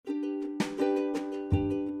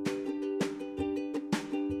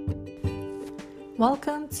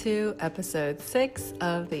Welcome to episode 6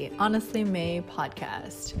 of the Honestly May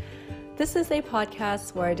podcast. This is a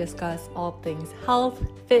podcast where I discuss all things health,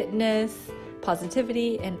 fitness,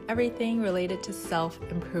 positivity, and everything related to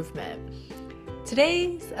self-improvement.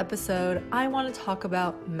 Today's episode, I want to talk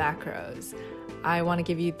about macros. I want to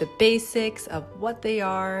give you the basics of what they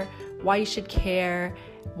are, why you should care,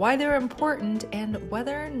 why they're important, and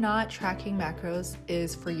whether or not tracking macros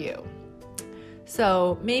is for you.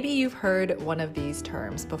 So maybe you've heard one of these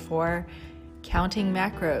terms before, counting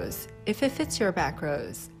macros, if it fits your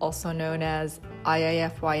macros, also known as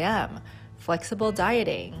IIFYM, flexible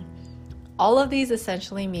dieting. All of these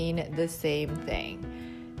essentially mean the same thing.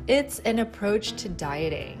 It's an approach to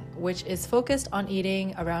dieting, which is focused on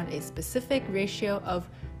eating around a specific ratio of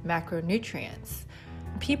macronutrients.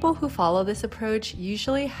 People who follow this approach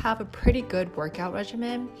usually have a pretty good workout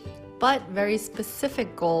regimen, but very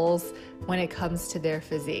specific goals when it comes to their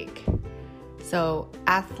physique. So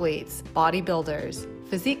athletes, bodybuilders,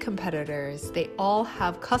 physique competitors, they all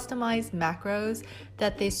have customized macros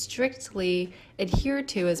that they strictly adhere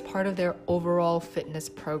to as part of their overall fitness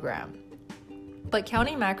program. But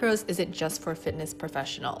counting macros isn't just for fitness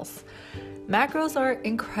professionals. Macros are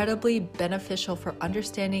incredibly beneficial for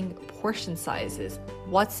understanding portion sizes,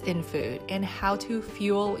 what's in food, and how to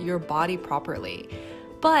fuel your body properly.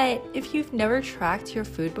 But if you've never tracked your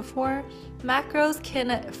food before, macros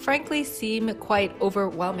can frankly seem quite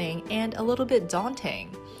overwhelming and a little bit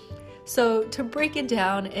daunting. So to break it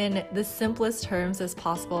down in the simplest terms as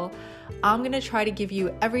possible, I'm going to try to give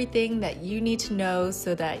you everything that you need to know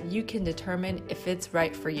so that you can determine if it's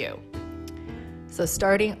right for you. So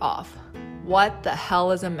starting off, what the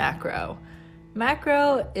hell is a macro?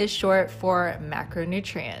 Macro is short for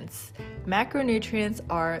macronutrients. Macronutrients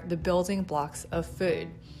are the building blocks of food.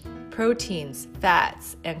 Proteins,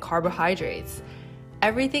 fats, and carbohydrates.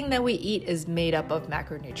 Everything that we eat is made up of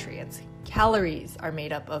macronutrients. Calories are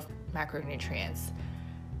made up of macronutrients.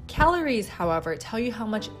 Calories, however, tell you how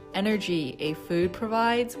much energy a food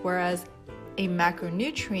provides, whereas a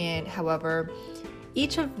macronutrient, however,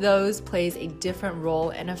 each of those plays a different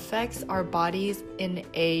role and affects our bodies in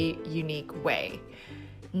a unique way.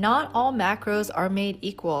 Not all macros are made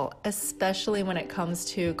equal, especially when it comes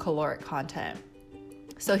to caloric content.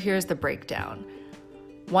 So here's the breakdown.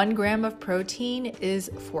 1 gram of protein is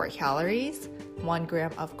 4 calories, 1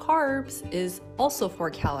 gram of carbs is also 4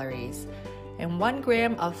 calories, and 1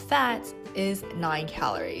 gram of fat is 9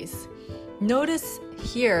 calories. Notice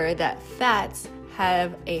here that fats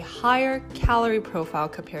have a higher calorie profile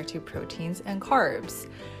compared to proteins and carbs.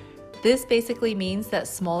 This basically means that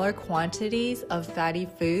smaller quantities of fatty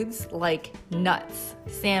foods like nuts,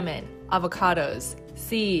 salmon, avocados,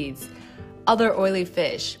 seeds, other oily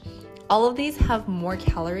fish, all of these have more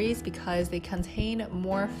calories because they contain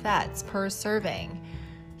more fats per serving.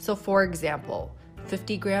 So for example,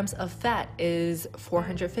 50 grams of fat is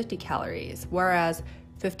 450 calories, whereas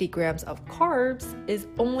 50 grams of carbs is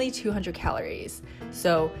only 200 calories.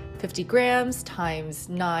 So 50 grams times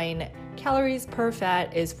 9 calories per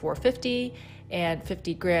fat is 450, and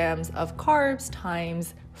 50 grams of carbs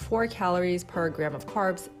times 4 calories per gram of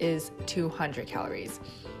carbs is 200 calories.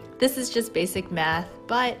 This is just basic math,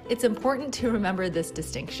 but it's important to remember this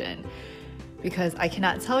distinction because I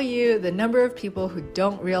cannot tell you the number of people who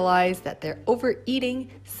don't realize that they're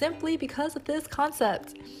overeating simply because of this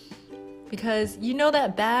concept. Because you know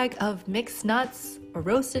that bag of mixed nuts or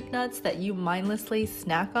roasted nuts that you mindlessly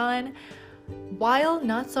snack on? While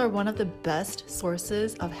nuts are one of the best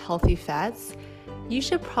sources of healthy fats, you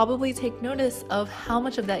should probably take notice of how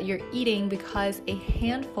much of that you're eating because a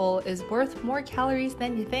handful is worth more calories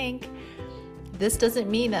than you think. This doesn't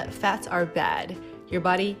mean that fats are bad. Your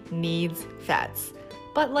body needs fats.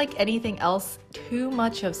 But like anything else, too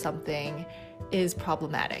much of something is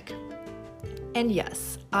problematic. And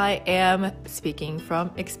yes, I am speaking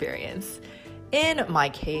from experience. In my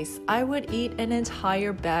case, I would eat an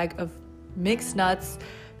entire bag of mixed nuts,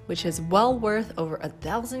 which is well worth over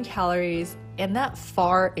 1,000 calories, and that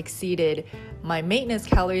far exceeded my maintenance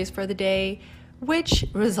calories for the day, which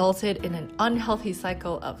resulted in an unhealthy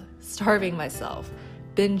cycle of starving myself,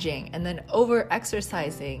 binging, and then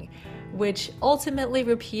over-exercising, which ultimately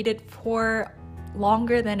repeated for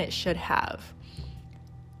longer than it should have.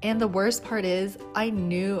 And the worst part is, I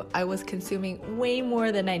knew I was consuming way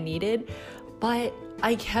more than I needed, but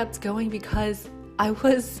I kept going because I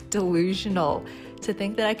was delusional to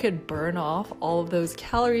think that I could burn off all of those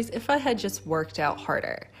calories if I had just worked out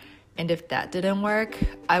harder. And if that didn't work,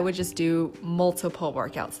 I would just do multiple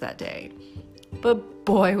workouts that day. But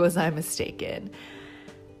boy, was I mistaken.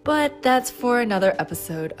 But that's for another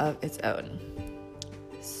episode of its own.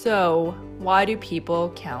 So, why do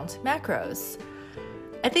people count macros?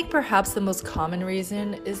 I think perhaps the most common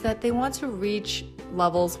reason is that they want to reach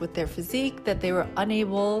levels with their physique that they were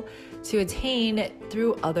unable to attain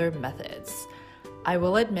through other methods. I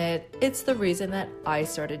will admit, it's the reason that I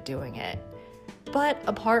started doing it. But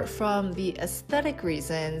apart from the aesthetic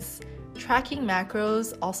reasons, tracking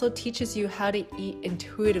macros also teaches you how to eat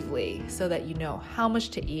intuitively so that you know how much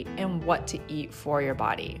to eat and what to eat for your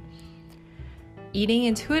body. Eating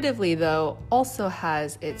intuitively, though, also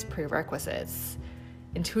has its prerequisites.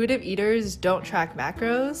 Intuitive eaters don't track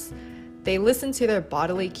macros. They listen to their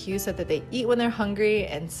bodily cues so that they eat when they're hungry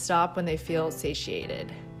and stop when they feel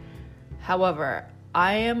satiated. However,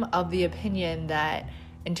 I am of the opinion that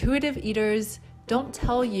intuitive eaters don't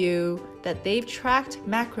tell you that they've tracked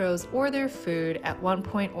macros or their food at one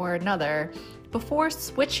point or another before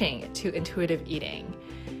switching to intuitive eating.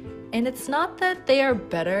 And it's not that they are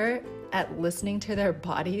better at listening to their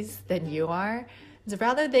bodies than you are.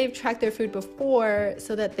 Rather, they've tracked their food before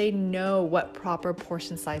so that they know what proper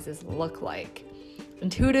portion sizes look like.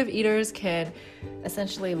 Intuitive eaters can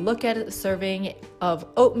essentially look at a serving of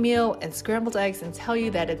oatmeal and scrambled eggs and tell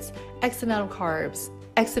you that it's X amount of carbs,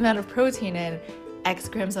 X amount of protein, and X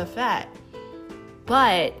grams of fat.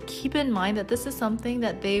 But keep in mind that this is something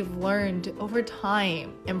that they've learned over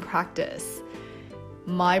time in practice.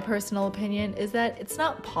 My personal opinion is that it's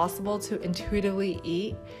not possible to intuitively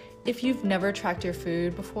eat if you've never tracked your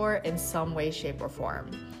food before in some way, shape, or form,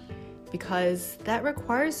 because that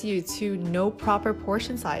requires you to know proper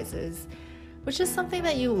portion sizes, which is something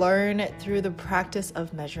that you learn through the practice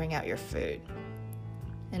of measuring out your food.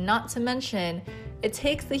 And not to mention, it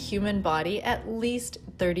takes the human body at least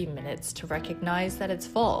 30 minutes to recognize that it's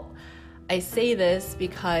full. I say this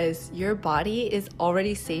because your body is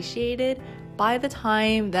already satiated by the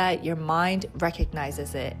time that your mind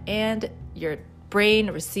recognizes it and your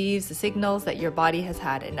brain receives the signals that your body has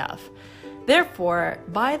had enough. Therefore,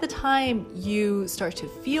 by the time you start to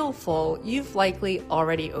feel full, you've likely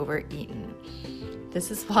already overeaten.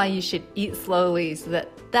 This is why you should eat slowly so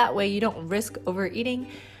that way you don't risk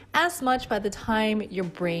overeating as much by the time your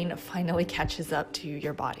brain finally catches up to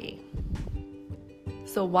your body.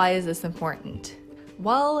 So why is this important?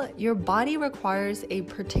 Well, your body requires a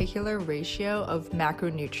particular ratio of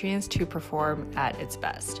macronutrients to perform at its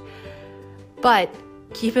best. But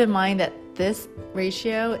keep in mind that this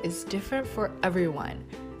ratio is different for everyone.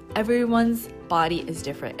 Everyone's body is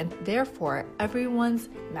different, and therefore everyone's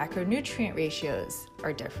macronutrient ratios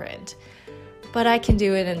are different. But I can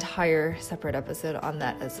do an entire separate episode on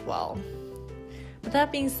that as well. With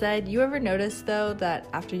that being said, you ever notice though that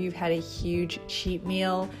after you've had a huge cheat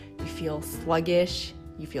meal, you feel sluggish,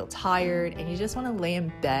 you feel tired, and you just want to lay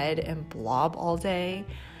in bed and blob all day?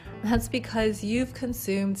 That's because you've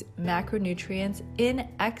consumed macronutrients in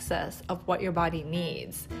excess of what your body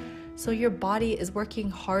needs. So your body is working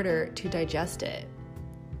harder to digest it.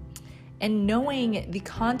 And knowing the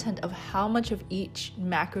content of how much of each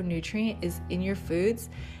macronutrient is in your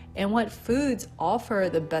foods and what foods offer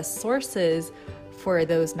the best sources for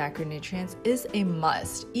those macronutrients is a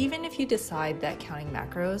must, even if you decide that counting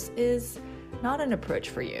macros is not an approach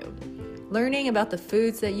for you. Learning about the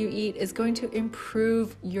foods that you eat is going to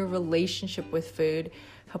improve your relationship with food,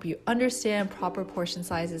 help you understand proper portion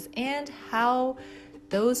sizes, and how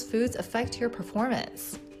those foods affect your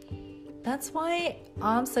performance. That's why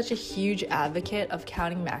I'm such a huge advocate of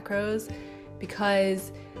counting macros,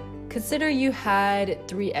 because consider you had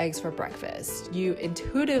 3 eggs for breakfast. You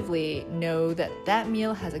intuitively know that that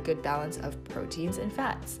meal has a good balance of proteins and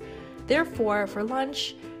fats. Therefore, for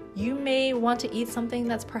lunch, you may want to eat something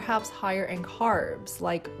that's perhaps higher in carbs,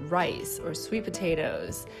 like rice or sweet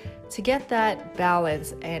potatoes, to get that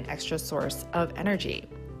balance and extra source of energy.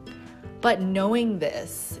 But knowing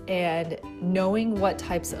this and knowing what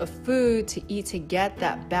types of food to eat to get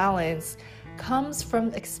that balance comes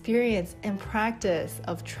from experience and practice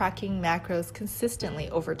of tracking macros consistently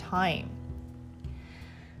over time.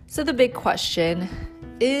 So the big question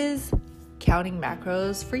is counting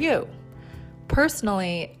macros for you.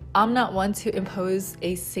 Personally, I'm not one to impose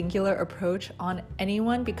a singular approach on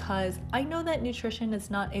anyone because I know that nutrition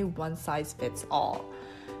is not a one-size-fits-all.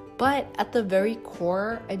 But at the very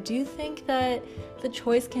core, I do think that the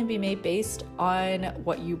choice can be made based on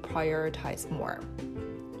what you prioritize more,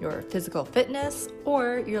 your physical fitness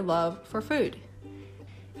or your love for food.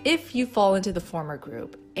 If you fall into the former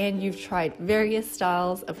group and you've tried various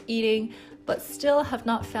styles of eating but still have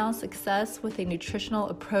not found success with a nutritional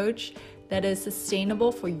approach that is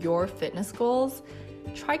sustainable for your fitness goals,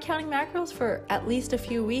 try counting macros for at least a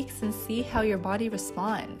few weeks and see how your body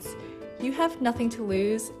responds. You have nothing to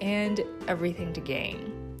lose and everything to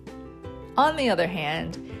gain. On the other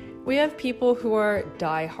hand, we have people who are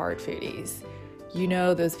die-hard foodies. You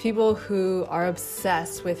know, those people who are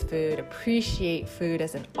obsessed with food, appreciate food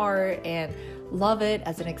as an art, and love it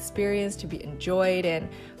as an experience to be enjoyed. And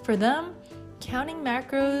for them, counting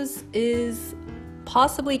macros is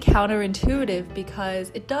possibly counterintuitive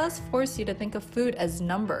because it does force you to think of food as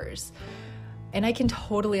numbers. And I can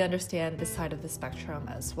totally understand this side of the spectrum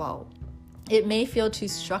as well. It may feel too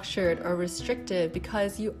structured or restrictive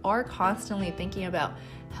because you are constantly thinking about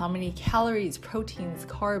how many calories, proteins,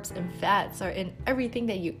 carbs, and fats are in everything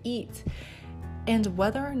that you eat, and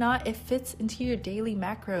whether or not it fits into your daily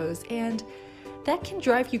macros. And that can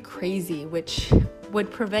drive you crazy, which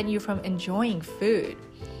would prevent you from enjoying food.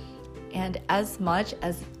 And as much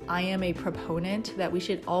as I am a proponent that we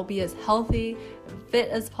should all be as healthy and fit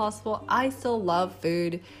as possible, I still love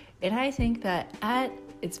food. And I think that at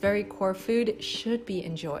its very core, food should be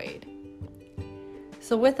enjoyed.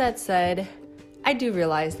 So with that said, I do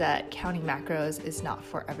realize that counting macros is not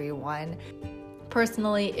for everyone.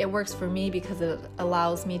 Personally, it works for me because it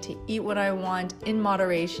allows me to eat what I want in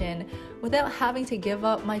moderation without having to give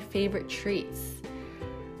up my favorite treats.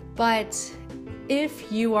 But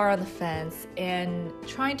if you are on the fence and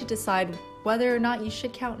trying to decide whether or not you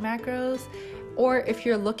should count macros, or if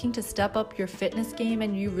you're looking to step up your fitness game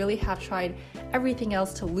and you really have tried everything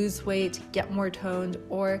else to lose weight, to get more toned,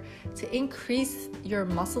 or to increase your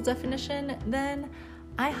muscle definition, then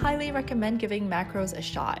I highly recommend giving macros a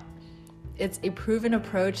shot. It's a proven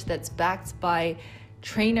approach that's backed by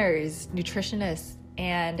trainers, nutritionists,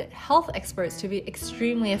 and health experts to be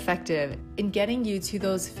extremely effective in getting you to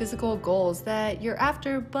those physical goals that you're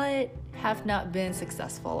after but have not been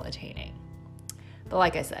successful attaining. But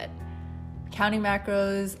like I said, counting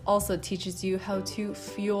macros also teaches you how to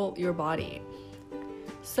fuel your body.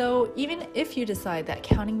 So even if you decide that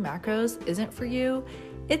counting macros isn't for you,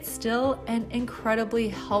 it's still an incredibly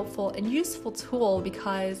helpful and useful tool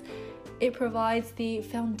because it provides the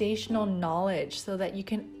foundational knowledge so that you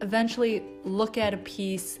can eventually look at a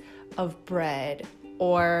piece of bread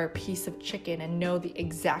or piece of chicken and know the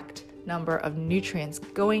exact number of nutrients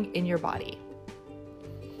going in your body.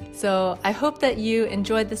 So I hope that you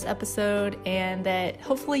enjoyed this episode and that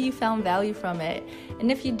hopefully you found value from it.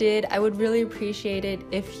 And if you did, I would really appreciate it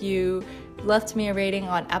if you left me a rating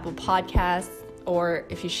on Apple Podcasts or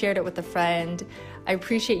if you shared it with a friend. I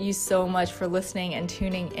appreciate you so much for listening and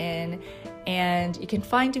tuning in. And you can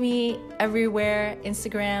find me everywhere: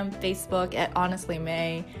 Instagram, Facebook at Honestly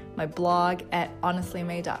May, my blog at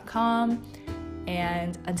honestlymay.com.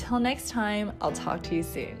 And until next time, I'll talk to you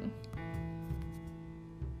soon.